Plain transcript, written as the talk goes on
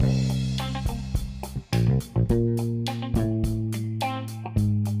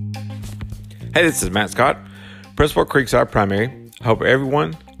Hey, this is Matt Scott, Principal at Creekside Primary. I hope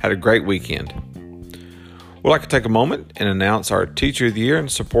everyone had a great weekend. We'd like to take a moment and announce our Teacher of the Year and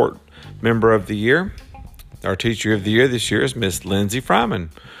Support Member of the Year. Our Teacher of the Year this year is Miss Lindsay Fryman,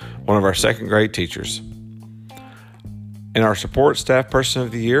 one of our second grade teachers. And our Support Staff Person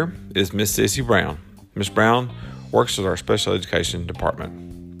of the Year is Miss Sissy Brown. Miss Brown works with our Special Education Department.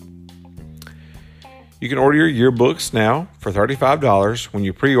 You can order your yearbooks now for $35 when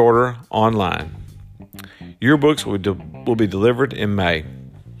you pre-order online. Yearbooks will be delivered in May.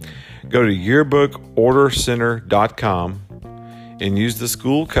 Go to yearbookordercenter.com and use the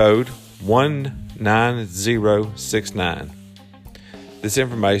school code 19069. This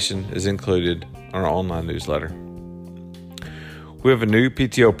information is included on our online newsletter. We have a new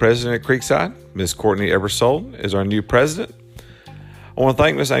PTO president at Creekside. Ms. Courtney Ebersold is our new president. I want to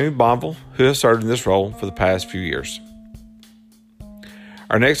thank Ms. Amy Bonville, who has served in this role for the past few years.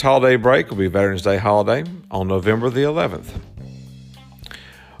 Our next holiday break will be Veterans Day holiday on November the 11th.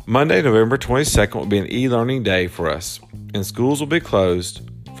 Monday, November 22nd will be an e-learning day for us, and schools will be closed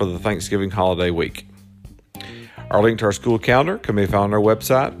for the Thanksgiving holiday week. Our link to our school calendar can be found on our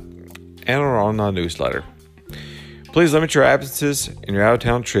website and on our online newsletter. Please limit your absences and your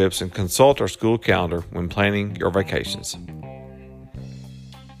out-of-town trips and consult our school calendar when planning your vacations.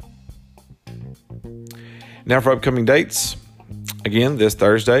 Now for upcoming dates. Again, this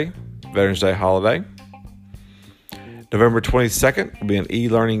Thursday, Veterans Day holiday. November 22nd will be an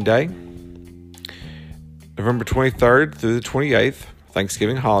e-learning day. November 23rd through the 28th,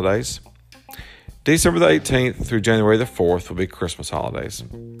 Thanksgiving holidays. December the 18th through January the 4th will be Christmas holidays.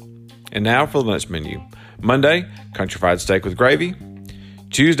 And now for the lunch menu. Monday, country fried steak with gravy.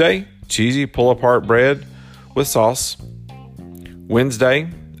 Tuesday, cheesy pull-apart bread with sauce.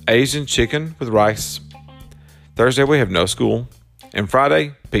 Wednesday, Asian chicken with rice. Thursday, we have no school. And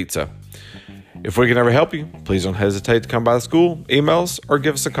Friday, pizza. If we can ever help you, please don't hesitate to come by the school, email us, or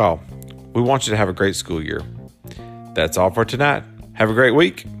give us a call. We want you to have a great school year. That's all for tonight. Have a great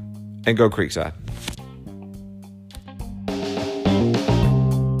week, and go Creekside.